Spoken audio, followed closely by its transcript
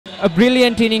a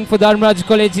brilliant inning for Dharmaraja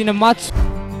College in a much.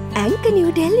 Anchor New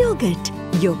Delhi yogurt.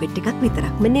 Yogurt එකක්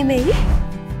විතරක්ම නෙමෙයි.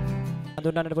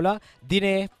 හඳුන්වන්නට පුළුවන්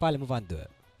දිනේ පළමු පන්දුව.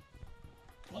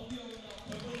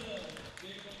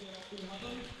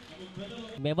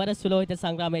 මෙවර සුලෝහිත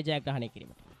සංග්‍රාමයේ ජයග්‍රහණය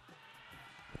කිරීමට.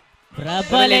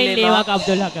 ප්‍රබල ඉල්ලීමක්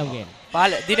අබ්දුල් හකම්ගෙන්.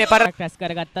 දිනේ පර ක්‍රැස්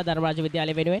කරගත්ත ධර්මරාජ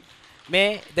විද්‍යාලය වෙනුවෙන්. මේ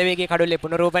දෙවියන්ගේ කඩුල්ලේ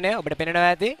පුනරූපණය ඔබට පෙනෙනවා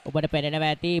ඇති. ඔබට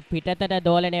පෙනෙනවා ඇති පිටතට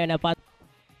දෝලණය වෙන පත්.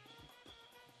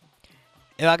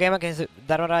 ඒ වගේම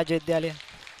ධර්මරාජ විද්‍යාලය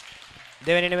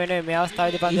දෙවෙනි වෙනුවෙන් මේ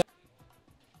අවස්ථාවේදී පන්දු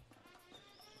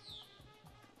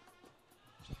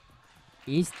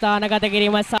ස්ථානගත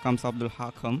කිරීම comes Abdul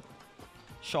Hakam.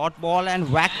 Short ball and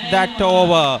whack that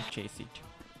over. Chase it.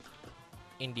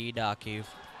 Indeed, Akif.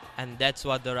 And that's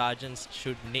what the Rajans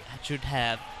should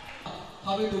have.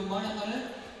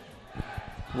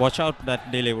 Watch out that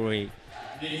delivery.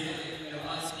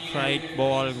 Straight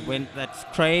ball went that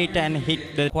straight and hit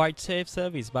the Quite safe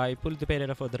service by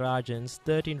Pallekele for the Rajans.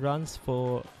 13 runs for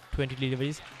 20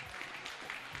 deliveries.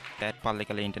 that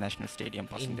Pallekele International Stadium.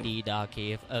 Indeed,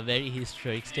 Akif. A very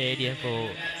historic stadium for.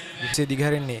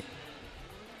 දිගහැරෙන්නේ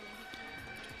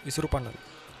විසුරු පන්නල.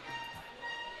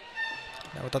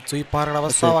 නැවතත් සුයි පාරකට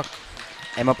අවස්ථාවක්.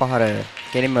 එම පහර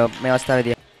කෙලින්ම මේ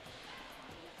අවස්ථාවේදී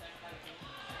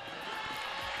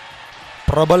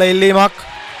ප්‍රබල ඉල්ලීමක්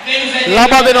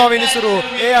ලබා දෙනවා විනිසුරු.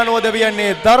 ඒ අනුව දෙවියන්නේ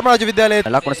ධර්මරාජ විද්‍යාලයේ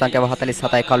ලකුණු සංඛ්‍යාව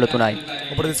 47යි කල්ලු 3යි.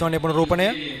 උපදෙස්වන්නේ පුනරූපණය.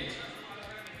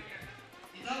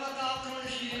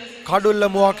 කඩුල්ල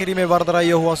මුවා කිරීමේ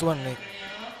වරදරයි ඔහු අසුවන්නේ.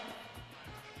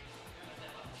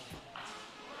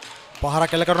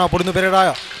 පහරක් එල්ල කරනවා පුරුදු පෙරේරාය.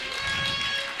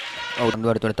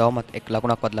 ඔවුන්වර තුන තවමත් එක්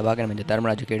ලකුණක්වත් ලබා ගැනීමෙන්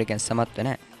ධර්මරාජ ක්‍රීඩකයන් සමත්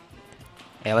වෙන්නේ නැහැ.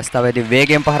 ඒ අවස්ථාවේදී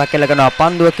වේගයෙන් පහරක් එල්ල කරනවා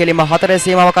පන්දුව කෙලිම 4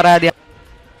 සීමාව කරා දී.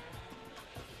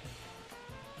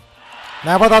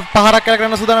 නැවතත් පහරක් එල්ල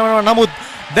කරන සූදානම් වෙනවා. නමුත්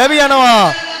දැවි යනවා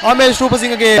අමේෂ්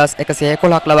රූපසිංහගේ 111ක්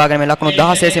ලබා ගැනීම ලකුණු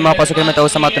 16 සීමාව පසු කිරීමට ඔහු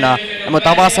සමත් වුණා. නමුත්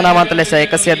අවාසනාවන්ත ලෙස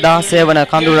 116 වන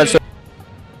කඳුරල්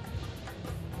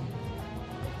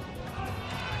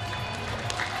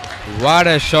What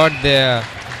a shot there.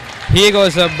 He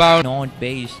goes about on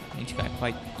base. It's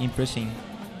quite impressive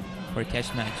for a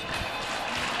test match.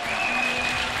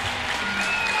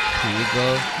 Here you go.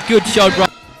 Good shot.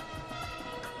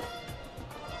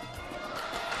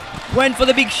 Went for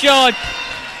the big shot.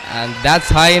 And that's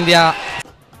high in the air.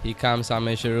 Here comes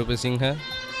Amesh Rupasinghe.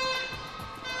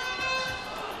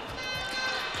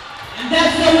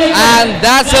 And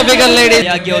that's a wicket, ladies.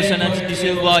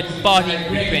 Parting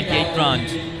with 28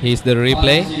 runs. Here's the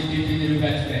replay.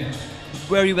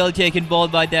 Very well taken ball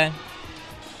by Dan.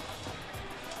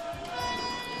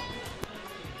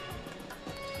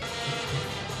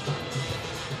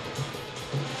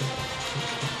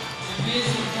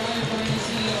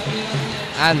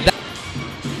 And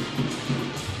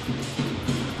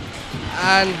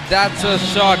that's a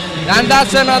shot. And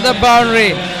that's another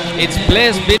boundary. It's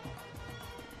placed bit.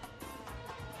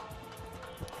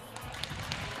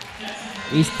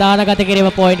 ස්ථානගත කිරීම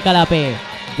point කලාපේ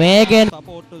වේගෙන්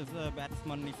support to the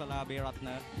batsman Nisala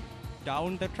Beratna. Down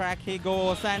the track he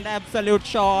goes and absolute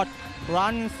shot.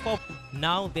 Runs for.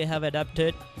 Now they have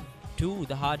adapted to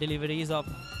the hard deliveries of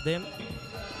them.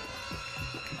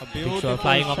 A beautiful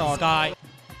flying shot. off the sky.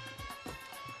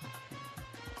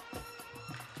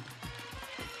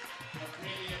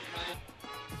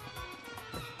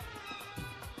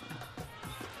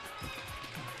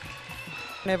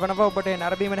 නෙවනවා ඔබට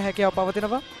නරඹීමේ හැකියාව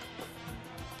පවතිනවා.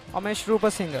 අමේෂ්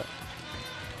රූපසිංහ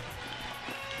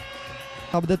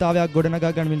ශබ්දතාවයක්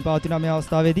ගොඩනගා ගන්නමින් පවතින මේ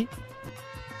අවස්ථාවේදී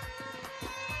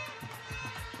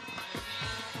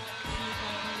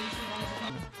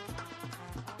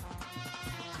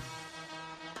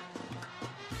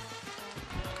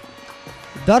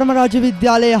ධර්මරාජ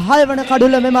විද්‍යාලයේ 6 වන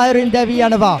කඩුල්ල මෙම අයුරින් දැවී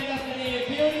යනවා.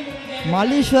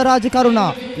 මලීශ්වර රාජ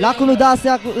කරුණා ලකුණු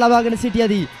 16ක් ලබාගෙන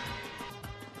සිටියදී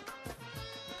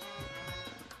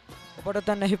ඔබට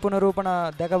දැන් එහි පුනරූපණ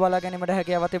දැක බලා ගැනීමට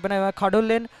හැකියාව තිබෙනවා.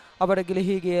 කඩුල්ලෙන් අපට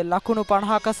ගිලිහි ගියේ ලකුණු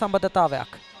 50ක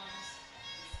සම්බන්ධතාවයක්.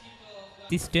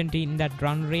 Consistent in that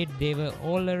run rate, they were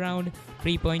all around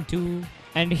 3.2.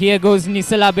 And here goes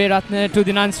Nisala Beratna to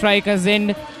the non-striker's end,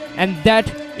 and that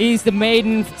is the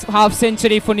maiden half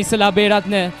century for Nisala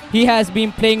Beratna. He has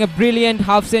been playing a brilliant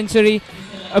half century,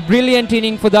 a brilliant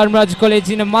inning for Dharmaraja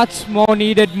College in a much more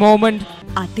needed moment.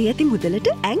 අතේ ඇති මුදලට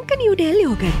Anchor New Delhi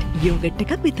yogurt. Yogurt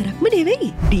එකක් විතරක්ම නෙවෙයි.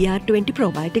 DR20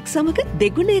 probiotics සමග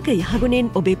දෙගුණයක යහගුණෙන්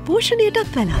ඔබේ පෝෂණයටත්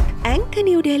වැළක්. Anchor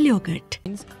New Delhi yogurt.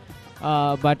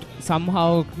 But somehow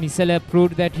Nisala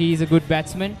proved that he is a good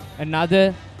batsman. Another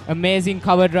amazing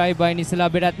cover drive by Nisala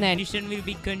Beratna. Competition will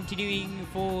be continuing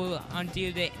for until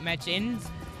the match ends.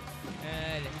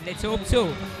 Let's hope so.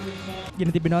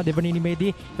 ගෙන තිබෙනවා දෙවනි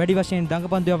ඉනිමේදී වැඩි වශයෙන්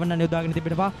දඟපන්දු යවන්න යොදාගෙන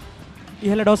තිබෙනවා.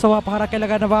 ඉහළ ඩොසවා පහරක් එල්ල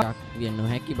ගන්නවා. විය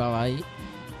නොහැකි බවයි.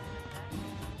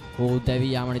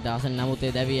 දැවී යාමට දාසන නමුත්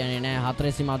ඒ දැවී යන්නේ නැහැ.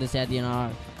 හතරේ සීමාව දෙස ඇදිනවා.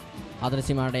 හතරේ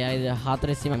සීමාවට යයිද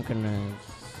හතරේ සීමාව කරන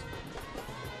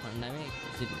කණ්ඩායමේ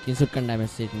කිංස්වුඩ් කණ්ඩායමේ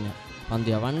සිටින පන්දු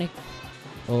යවන්නේ.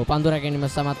 පන්දු රැකෙන්නම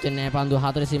සමත් වෙන්නේ නැහැ. පන්දු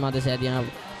හතරේ සීමාව දෙස ඇදිනවා.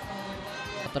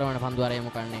 හතරවන පන්දු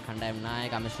ආරයම කරන්නේ කණ්ඩායම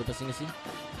නායක අමෙස් රුපසිංහසි.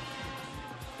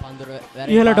 පන්දු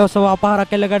ඉහළ ඩොසවා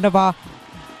පහරක් එල්ල ගන්නවා.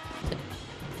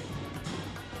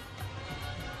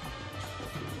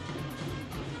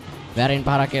 Varin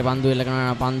Parake Bandu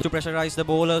Ilagana Pandu to pressurize the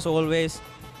bowlers always.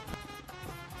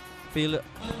 Feel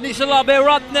Nisalabe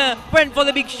Ratna went for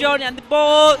the big shot and the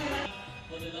ball.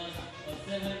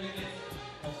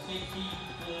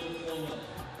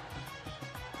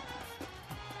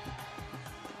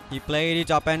 He played it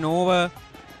up and over.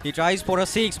 He tries for a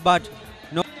six, but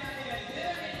no.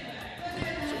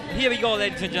 Here we go,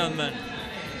 ladies and gentlemen.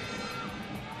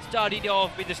 Started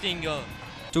off with the single.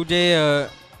 Today,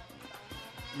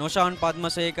 Noshan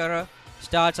Padmasekara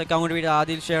starts account with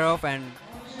Adil Sheriff and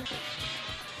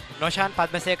Noshan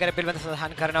Padmasekara පිළිබඳ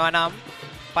සඳහන් කරනවා නම්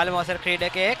පළමු අවසර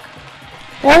ක්‍රීඩකයෙක්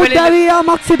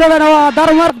ඔව්දවියාමක් සිදු වෙනවා.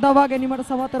 ධර්මර් දවා ගැනීමට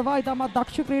සමතරවා. ඉතාමත්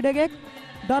දක්ෂ ක්‍රීඩකයෙක්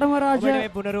ධර්මරාජ. ඔබට මේ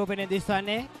පුනරූපණය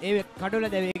දිස්වන්නේ ඒ කඩුල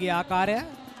දැවේගේ ආකාරය.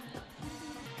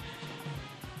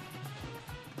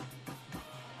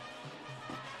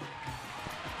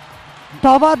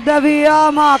 තවත්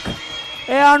දවියාමක්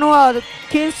ඒ අනුව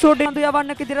කිංස්වුඩ්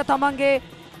යවන්න කිදිර තමන්ගේ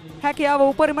හැකියාව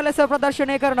උපරිම ලෙස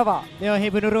ප්‍රදර්ශනය කරනවා. මේ ඔහි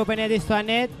පුනරූපණය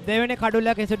දිස්වන්නේ දෙවෙනි කඩුල්ල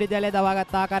කිංස්වුඩ් විද්‍යාලයේ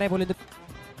දවාගත් ආකාරය පුරුදු.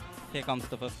 Here comes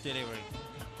the first delivery.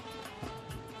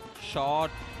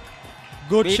 Shot.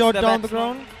 Good shot down the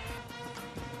ground.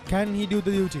 Can he do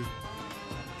the duty?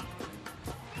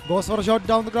 Goes for a shot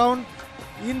down the ground.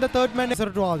 In the third man, to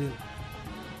Adil.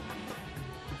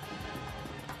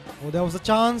 Oh, there was a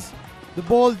chance. The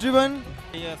ball driven.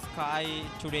 Sky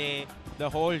today, the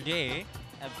whole day.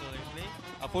 Absolutely.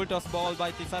 A full toss ball by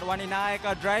Tisarwani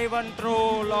Nayaka. Drive and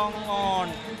throw long on.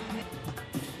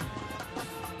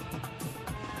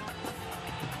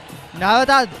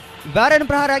 නැවතත් බැරන්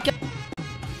ප්‍රහාරයක්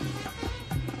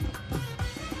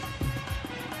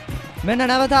මෙන්න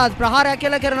නැවතත් ප්‍රහාරයක්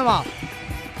කියලා කරනවා.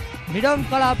 මිඩම්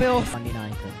කලාපයේ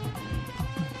පණ්ඩිනායක.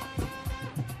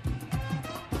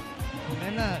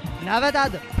 මෙන්න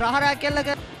නැවතත් ප්‍රහාරයක් කියලා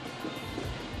කර.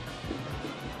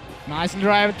 Nice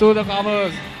drive to the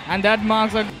covers, and that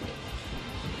marks a.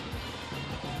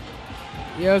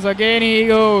 Yes, again he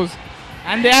goes,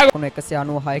 and there.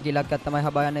 196 ඉලක්කයක් තමයි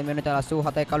හබා යන්නේ මෙන්න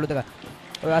 87යි කළු දෙක.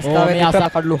 ඔය අවස්ථාවේදී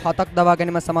කළු 7ක් දවා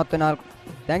ගැනීම සමත් වෙනවා.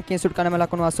 දැන් කිංස්වුඩ් කණම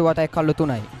ලකුණු 88යි කළු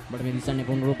 3යි. ඔබට මේ දිසන්නේ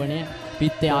පුනරූපණය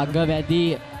පිත්තේ අග වැඩි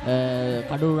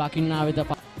කඩුළු රකින්නා වෙත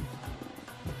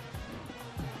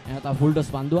එනත ෆුල් ඩොස්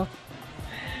පන්දුවක්.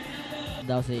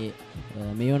 දවසේ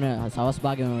මේ වන සවස්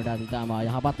භාගයේ වලට ඉතාම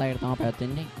යහපත් අයකට තමයි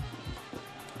පැවැත්වෙන්නේ.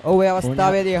 ඔව් ඒ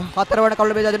අවස්ථාවේදී හතරවන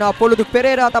කඩුල්ල බෙදා දෙනවා පොළුදු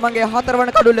පෙරේරා තමන්ගේ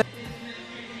හතරවන කඩුල්ල.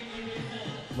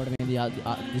 ඔබට මේ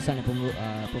දිසන්නේ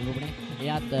පුනරූපණය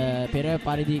එයත් පෙර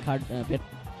පරිදි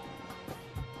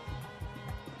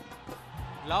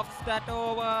Lofts that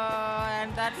over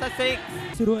and that's a six.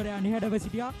 සිරුවරයා නිහඬව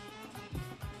සිටියා.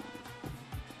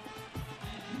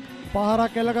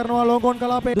 පහරක් එල්ල කරනවා ලෝගෝන්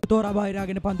කලාපේ. තෝරා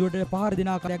බාහිරාගෙන පන්දුවට පහර දෙන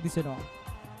ආකාරයක් දිසෙනවා.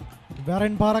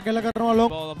 වැරෙන් පහරක් එල්ල කරනවා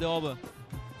ලෝගෝන්. Ball of the over.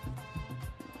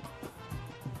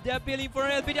 They're appealing for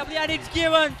an LBW and it's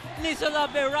given.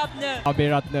 Nisalabe Ratna. Abe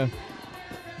Ratna.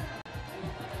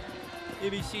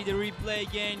 Here we see the replay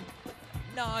again.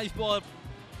 Nice ball.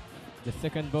 The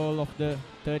second ball of the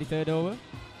 33rd over.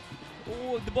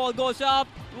 Oh, the ball goes up.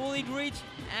 Will it reach?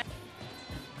 And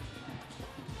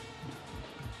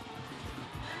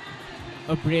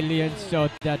A brilliant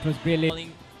shot. That was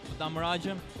brilliant.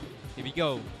 Dharmaraja. Here we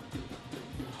go.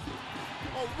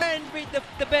 Oh, went with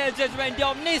the bell just went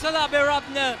down. Nisalabe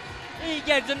Ratna. He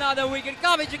gets another wicket.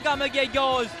 Kavich again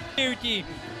goes. Beauty.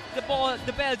 The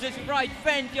bell just right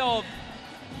went off.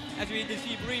 As we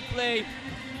see replay.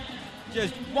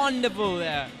 Just wonderful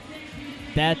there.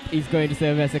 That is going to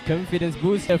serve as a confidence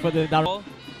booster for the Dharmaraja.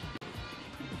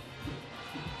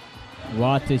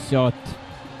 What a shot.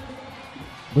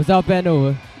 Goes up and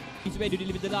over. He's ready to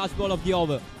deliver the last ball of the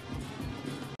over.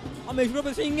 Amesh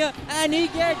Rupasinghe and he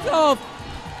gets off.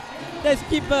 The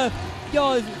skipper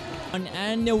goes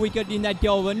and a wicket in that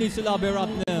over. Nisalabe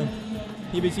Ratna.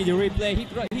 Here we see the replay. He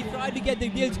tried to get the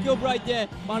deal scope right there,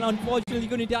 but unfortunately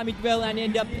couldn't time it well and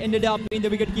ended up in the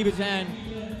wicketkeeper's hand.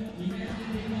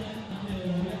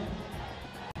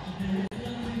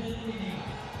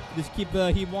 The skipper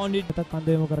he wanted.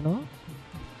 කන්දේම කරනවා.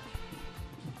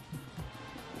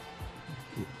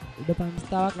 උඩ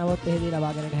පන්ස්ථාවක් නමුත් එහිදී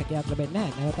ලබා ගැනීමට හැකියාවක් ලැබෙන්නේ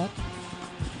නැහැ. නැවතත්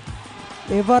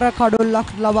එවර කඩොල්ලක්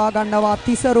ලබා ගන්නවා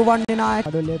තිසරු වන්නේ නායක.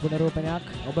 කඩොල්ලේ පුනරූපණයක්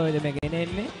ඔබ වෙදමේ ගෙන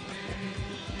එන්නේ.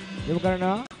 යොමු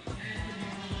කරනවා.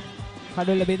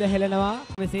 කඩොල්ල බිඳ හෙලනවා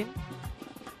විසින්.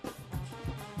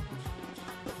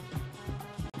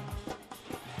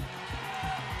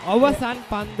 අවසන්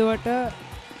පන්දුවට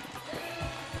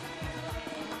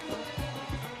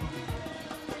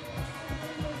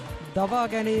දවා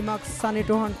ගැනීමක්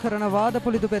සනිටුහන් කරන වාද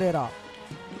පුලිදු පෙරේරා.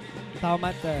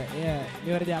 තවමත් එය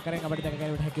නිවැරදි ආකාරයෙන් අපිට දැක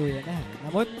ගැනීමට හැකි වුණේ නැහැ.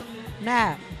 නමුත් නෑ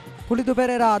පුලිදු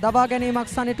පෙරේරා දවා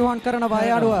ගැනීමක් සනිටුහන් කරන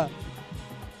වයඩුව.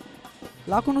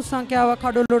 ලකුණු සංඛ්‍යාව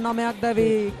කඩොල්ලු 9ක් දැවි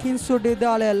කිංස්වුඩ්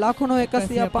විද්‍යාලය ලකුණු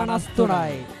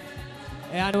 153යි.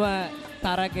 ඒ අනුව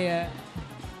තරගය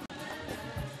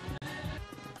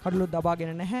කඩලු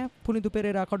දබාගෙන නැහැ. පුනිදු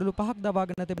පෙරේරා කඩලු 5ක්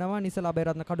දබාගෙන තිබෙනවා. නිසලා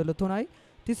බේරත්න කඩලු 3යි.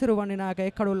 තිසරු වන්නේ නායක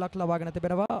එක් කඩලුවක් ලබාගෙන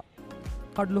තිබෙනවා.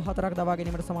 කඩලු 4ක් දබා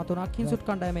ගැනීමට සමත් වුණා. කිංස්වුඩ්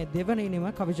කණ්ඩායමේ දෙවන ඉනිම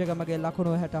කවිජගමගේ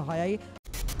ලකුණු 66යි.